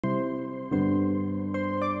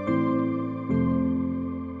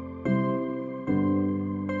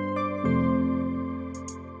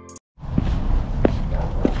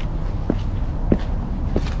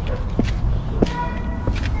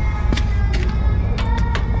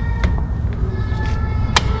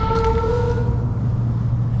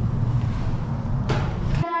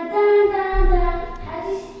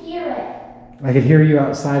I could hear you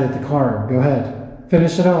outside at the car. Go ahead.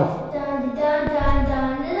 Finish it off.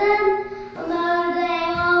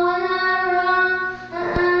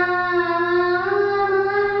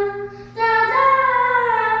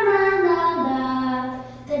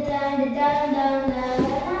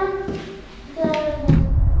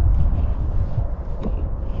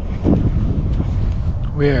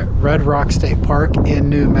 We're at Red Rock State Park in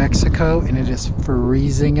New Mexico, and it is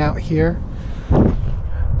freezing out here.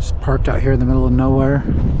 Just parked out here in the middle of nowhere.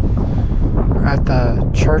 We're at the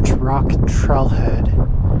Church Rock Trailhead.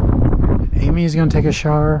 Amy's gonna take a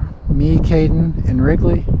shower. Me, Kaden, and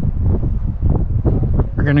Wrigley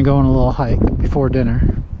are gonna go on a little hike before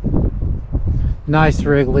dinner. Nice,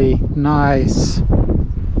 Wrigley, nice.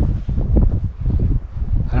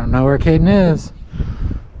 I don't know where Kaden is.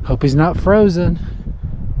 Hope he's not frozen.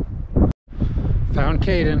 Found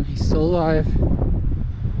Kaden, he's still alive.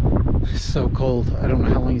 It's so cold, I don't know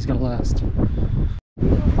how long he's gonna last.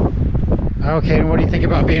 Oh, Kaden, what do you think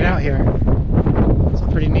about being out here? It's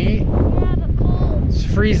pretty neat. Yeah, but cold. It's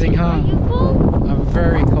freezing, huh? Are you cold? I'm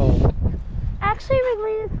very cold. Actually,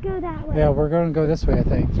 Wrigley, let's go that way. Yeah, we're gonna go this way, I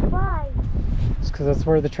think. Why? It's because that's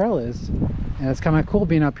where the trail is. And it's kind of cool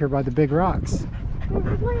being up here by the big rocks.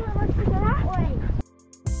 Wrigley, let's go that way.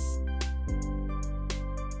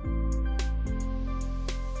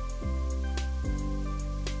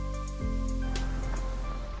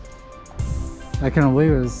 I can't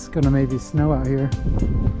believe it's gonna maybe snow out here.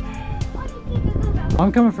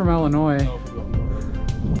 I'm coming from Illinois.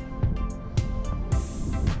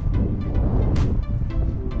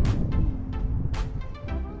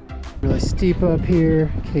 Really steep up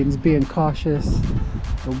here. Kaden's being cautious.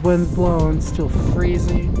 The wind's blowing, still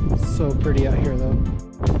freezing. So pretty out here though.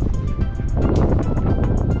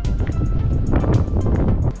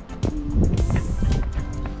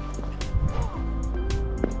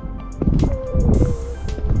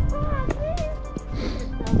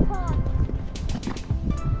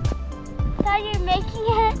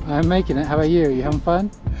 I'm making it. How about you? You having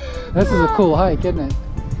fun? This is a cool hike, isn't it?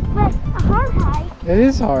 But a hard hike. It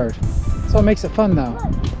is hard. That's what makes it fun though.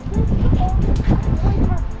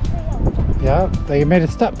 Look, Yeah, they made a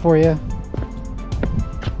step for you.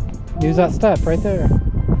 Use that step right there.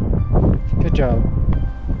 Good job.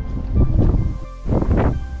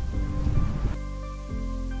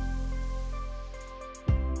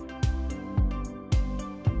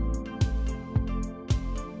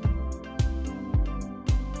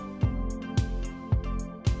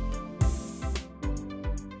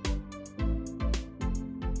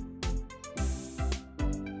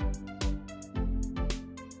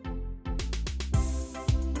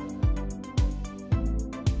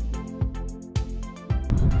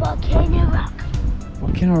 Volcano Rock.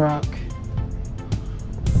 Volcano Rock.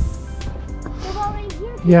 They're already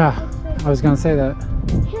here. Yeah, I was gonna say that.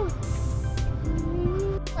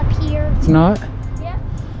 Up here. It's not? Yeah.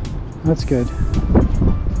 That's good.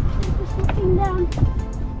 Just looking down.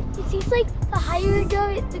 It seems like the higher you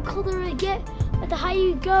go, the colder it gets. But the higher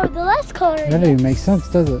you go, the less color it That gets. doesn't even make sense,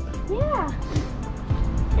 does it? Yeah.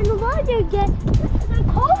 And the larger you get, the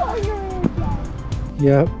colder you get.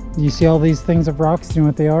 Yep. You see all these things of rocks, do you know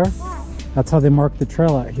what they are? Why? That's how they mark the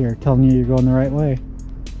trail out here, telling you you're going the right way.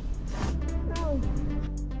 Oh.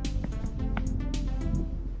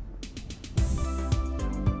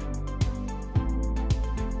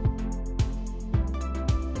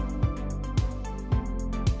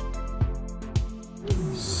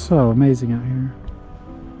 So amazing out here.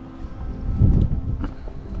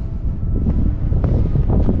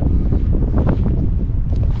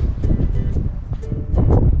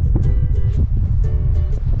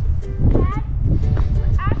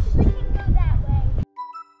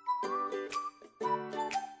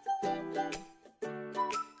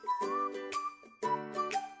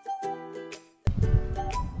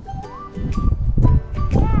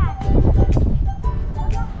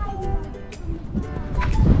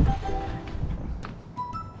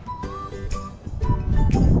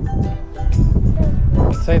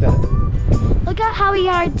 Say that. Look at how we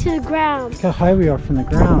are to the ground. Look how high we are from the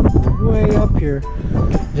ground. Way up here.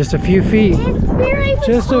 Just a few feet. It's barely even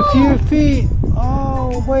Just cold. a few feet.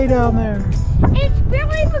 Oh, way down there. It's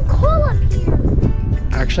barely even cold up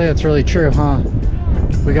here. Actually, that's really true, huh?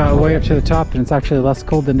 We got way up to the top and it's actually less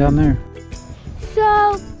cold than down there.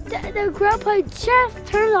 So the grandpa just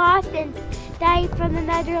turned off and died from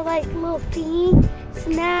another like little thing. So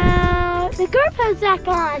now the grandpa's back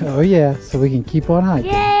on. Oh yeah, so we can keep on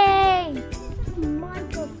hiking. Yay!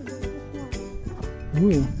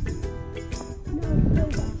 Ooh,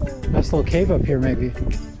 nice little cave up here maybe.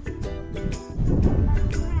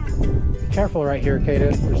 Be careful right here,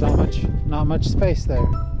 Kaden. There's not much not much space there.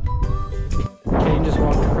 Kaden just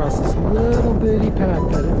walked across this little bitty path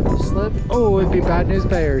that if you slip, oh, it'd be bad news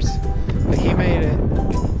bears. But he made it.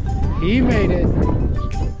 He made it.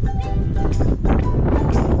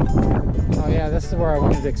 Oh yeah, this is where I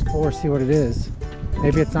wanted to explore, see what it is.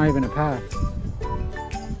 Maybe it's not even a path.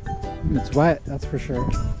 It's wet, that's for sure.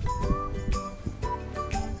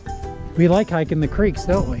 We like hiking the creeks,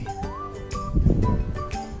 don't we?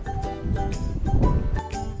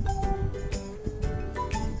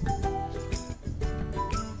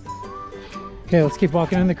 Okay, let's keep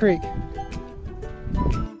walking in the creek.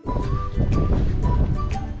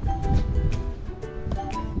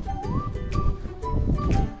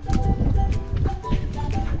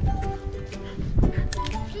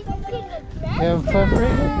 You having fun,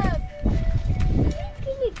 Brady?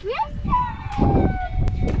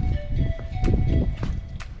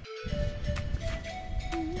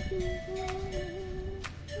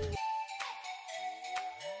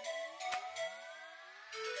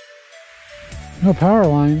 No power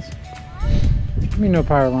lines. What do you mean no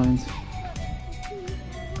power lines?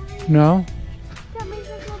 No? That means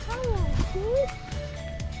there's no power lines, dude.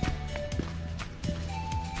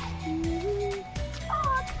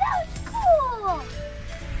 Oh, that was cool!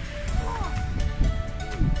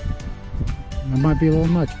 That might be a little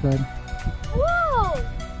much, bud. Whoa!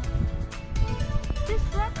 This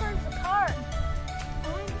records the car.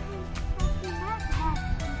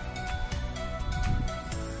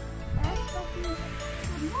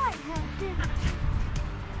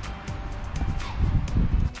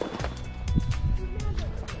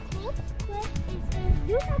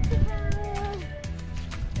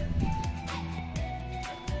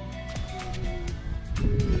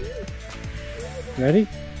 Ready?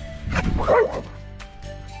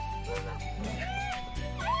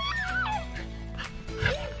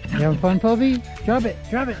 You having fun, Povey? Drop it,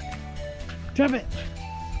 drop it, drop it.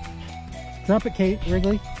 Drop it, Kate,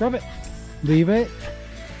 Wrigley, drop it. Leave it.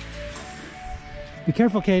 Be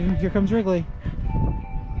careful, Kaden, here comes Wrigley.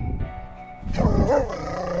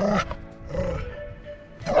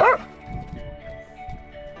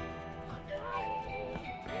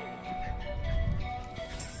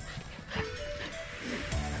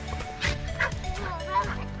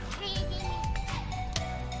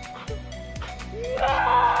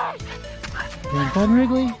 You having fun,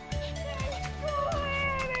 Wrigley?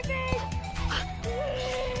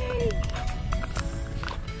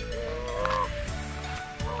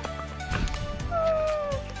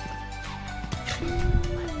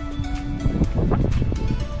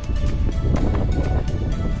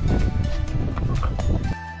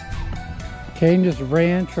 Kaden just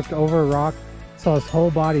ran, tripped over a rock, saw his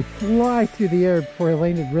whole body fly through the air before he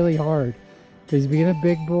landed really hard. But he's being a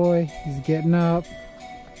big boy, he's getting up.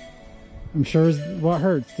 I'm sure what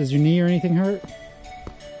hurts. Does your knee or anything hurt?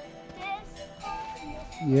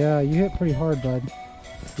 Yeah, you hit pretty hard, bud.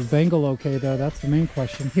 Is Bengal okay though? That's the main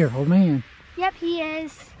question. Here, hold my hand. Yep, he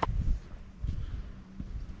is.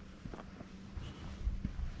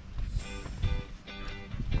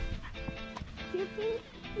 Do you think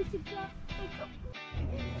we should go?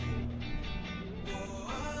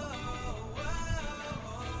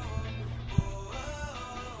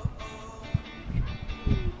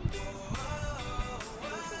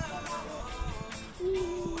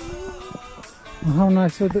 Well, how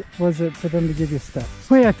nice was it for them to give you stuff?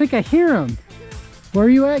 Wait, I think I hear him. Where are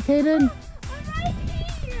you at, Kaden? I'm right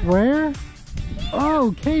here. Where?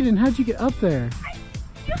 Oh, Kaden, how'd you get up there?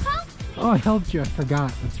 You helped me. Oh, I helped you. I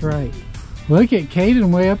forgot. That's right. Look at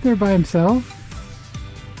Kaden way up there by himself.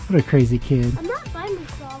 What a crazy kid. I'm not by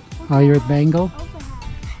myself. Oh, you're with Bengal?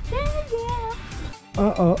 Yeah.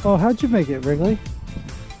 Uh-oh. Oh, how'd you make it, Wrigley?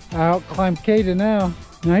 I out-climbed Kaden now.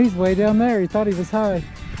 Now he's way down there. He thought he was high.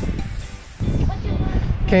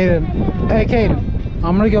 Kaden. Hey, Kaden.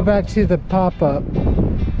 I'm going to go back to the pop-up.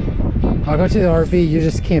 I'll go to the RV. You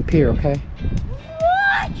just camp here, okay?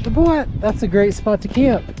 What? What? That's a great spot to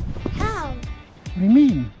camp. How? What do you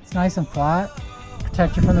mean? It's nice and flat.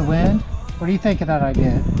 Protect you from the wind. What do you think of that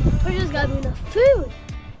idea? We just got enough food.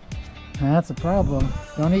 That's a problem.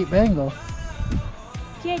 Don't eat Bengal.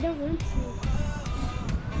 Yeah, I don't want to. So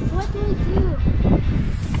what do we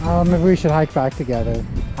do? Maybe we should hike back together.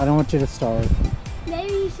 I don't want you to starve.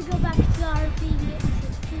 Maybe you should go back to the RV and get some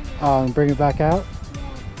food. Oh, and bring it back out?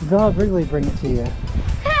 Yeah. They'll have Wrigley bring it to you.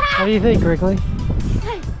 What do you think, Wrigley?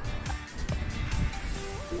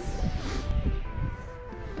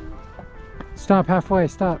 Stop halfway,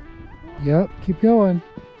 stop. Yep, keep going.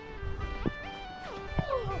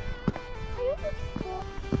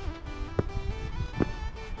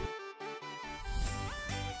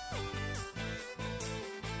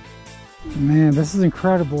 Man, this is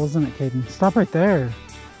incredible, isn't it, Kaden? Stop right there.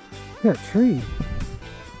 Look at that tree.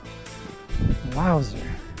 Wowzer.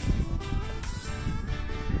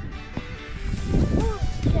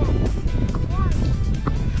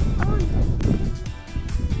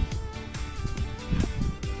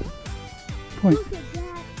 Point. Look at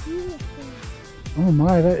that, beautiful. Oh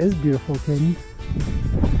my, that is beautiful, Kaden.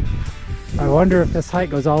 I wonder if this hike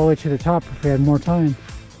goes all the way to the top if we had more time.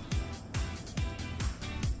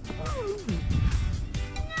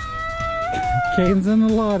 Kaden's in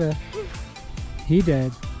the water. He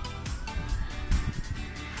dead.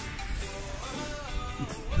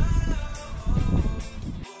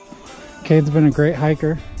 Kaden's been a great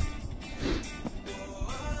hiker.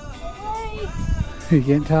 He's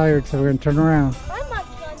getting tired, so we're gonna turn around. I'm not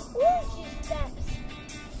done. Orange steps.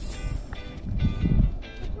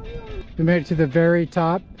 We made it to the very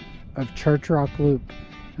top of Church Rock Loop,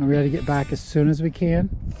 and we got to get back as soon as we can.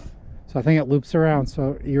 So I think it loops around.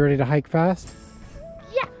 So you ready to hike fast?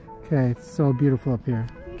 Yeah. Okay, it's so beautiful up here.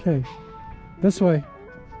 Okay, this way.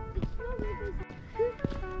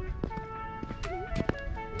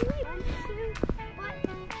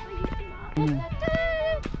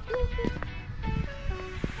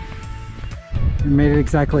 We made it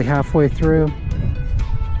exactly halfway through.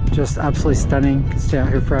 Just absolutely stunning. Can stay out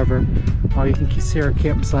here forever. Oh, you can see our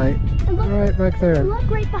campsite right back there. Look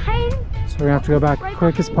right behind. So we're gonna have to go back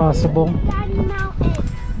quick as possible. Daddy Mountain.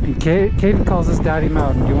 And Kaden calls this Daddy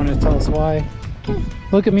Mountain. Do you want to tell us why?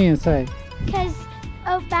 Look at me and say. Because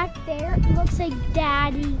back there it looks like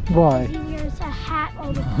Daddy. Why? He wears a hat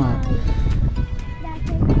all the time. That's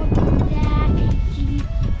called Daddy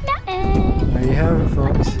Mountain. There you have it,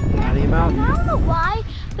 folks. Daddy Mountain. I don't know why,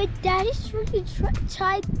 but Daddy's drinking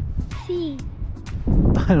chai tea.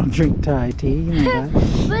 I don't drink Thai tea, you know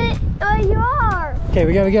that. But you are. Okay,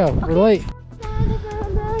 we gotta go. We're late.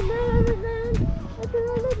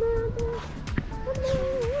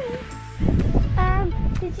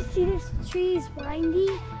 Did you see this tree is windy?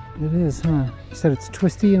 It is, huh? You said it's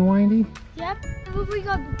twisty and windy? Yep. But we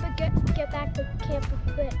gotta get back to camp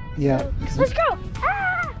a bit. Yeah. So, let's go!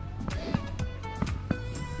 Ah!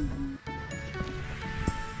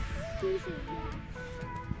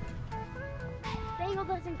 Bagel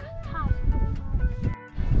doesn't touch.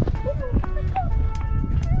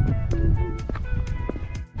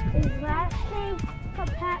 His last name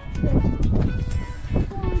Patrick.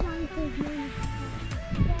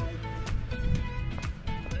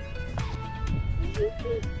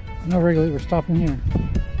 No, Wrigley, we're stopping here.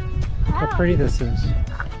 Look how pretty this is.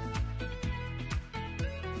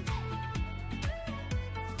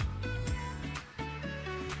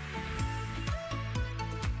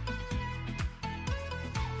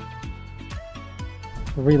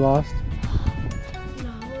 Were we lost?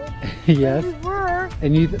 No. Yes. We were.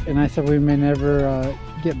 And I said we may never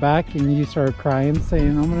get back, and you started crying,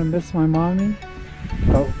 saying, "I'm gonna miss my mommy."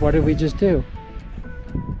 But what did we just do?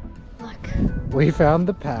 Look. We found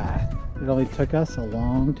the path. It only took us a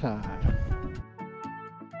long time.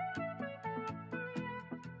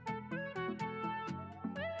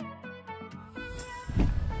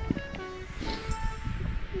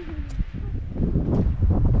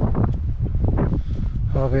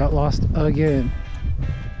 Oh, we got lost again.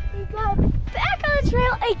 We got back on the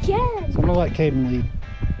trail again. So I'm gonna let Kaden lead.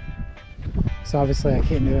 So obviously I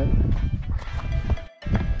can't do it.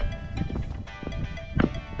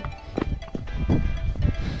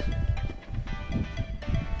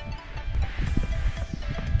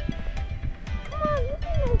 Come on,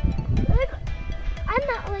 look. I'm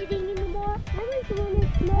not leading anymore. I'm just going to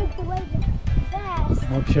smoke away the fast.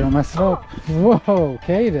 Hope you don't mess it up. Whoa,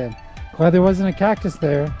 Kaden. Glad there wasn't a cactus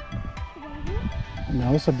there.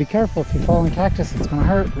 No, so be careful. If you fall in a cactus, it's gonna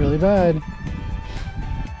hurt really bad.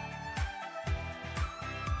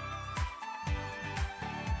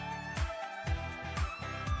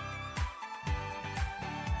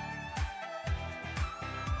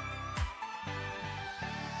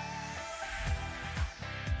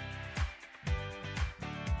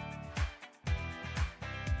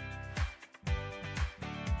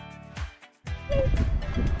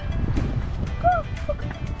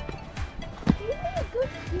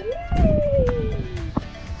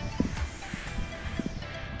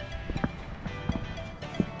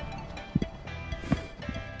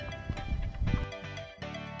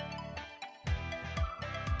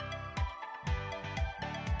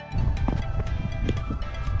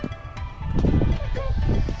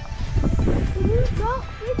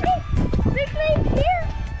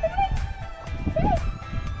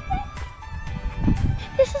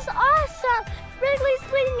 This is awesome! Wrigley's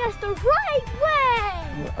leading us the right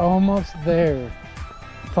way! We're almost there.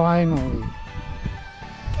 finally.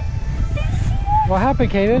 What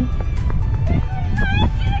happened, Kaden?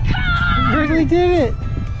 Wrigley did it!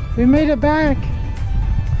 We made it back!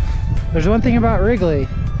 There's one thing about Wrigley.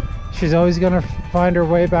 She's always gonna find her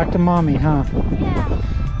way back to mommy, huh? Yeah.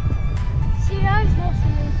 She always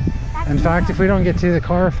listening. In fact, if we don't get to the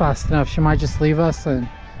car fast enough, she might just leave us and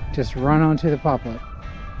just run onto the pop-up.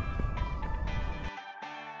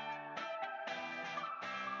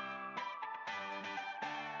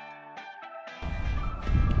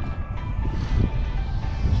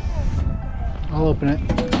 I'll open it.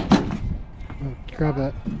 Oh, grab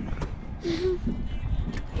that.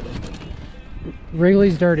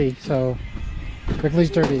 Wrigley's dirty, so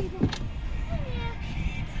Wrigley's dirty.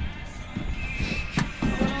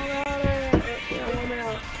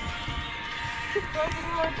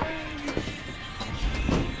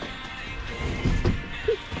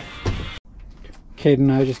 Kaden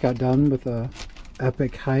and I just got done with a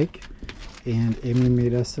epic hike, and Amy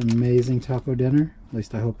made us some amazing taco dinner. At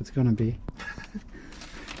least I hope it's gonna be.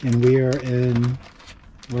 And we are in,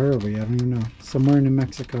 where are we? I don't even know. Somewhere in New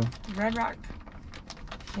Mexico. Red Rock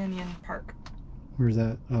Canyon Park. Where's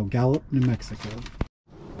that? Oh, Gallup, New Mexico.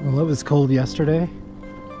 Well, it was cold yesterday,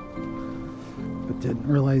 but didn't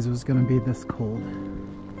realize it was gonna be this cold.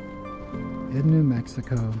 In New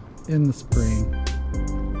Mexico, in the spring.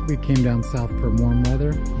 We came down south for warm weather,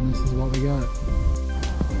 and this is what we got.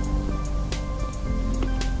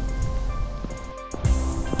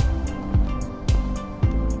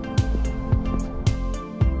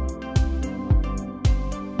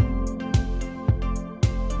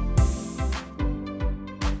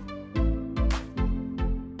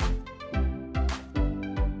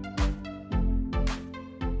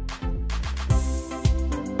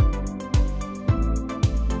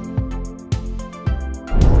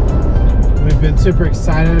 We've been super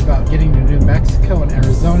excited about getting to New Mexico and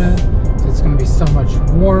Arizona. So it's going to be so much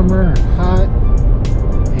warmer and hot.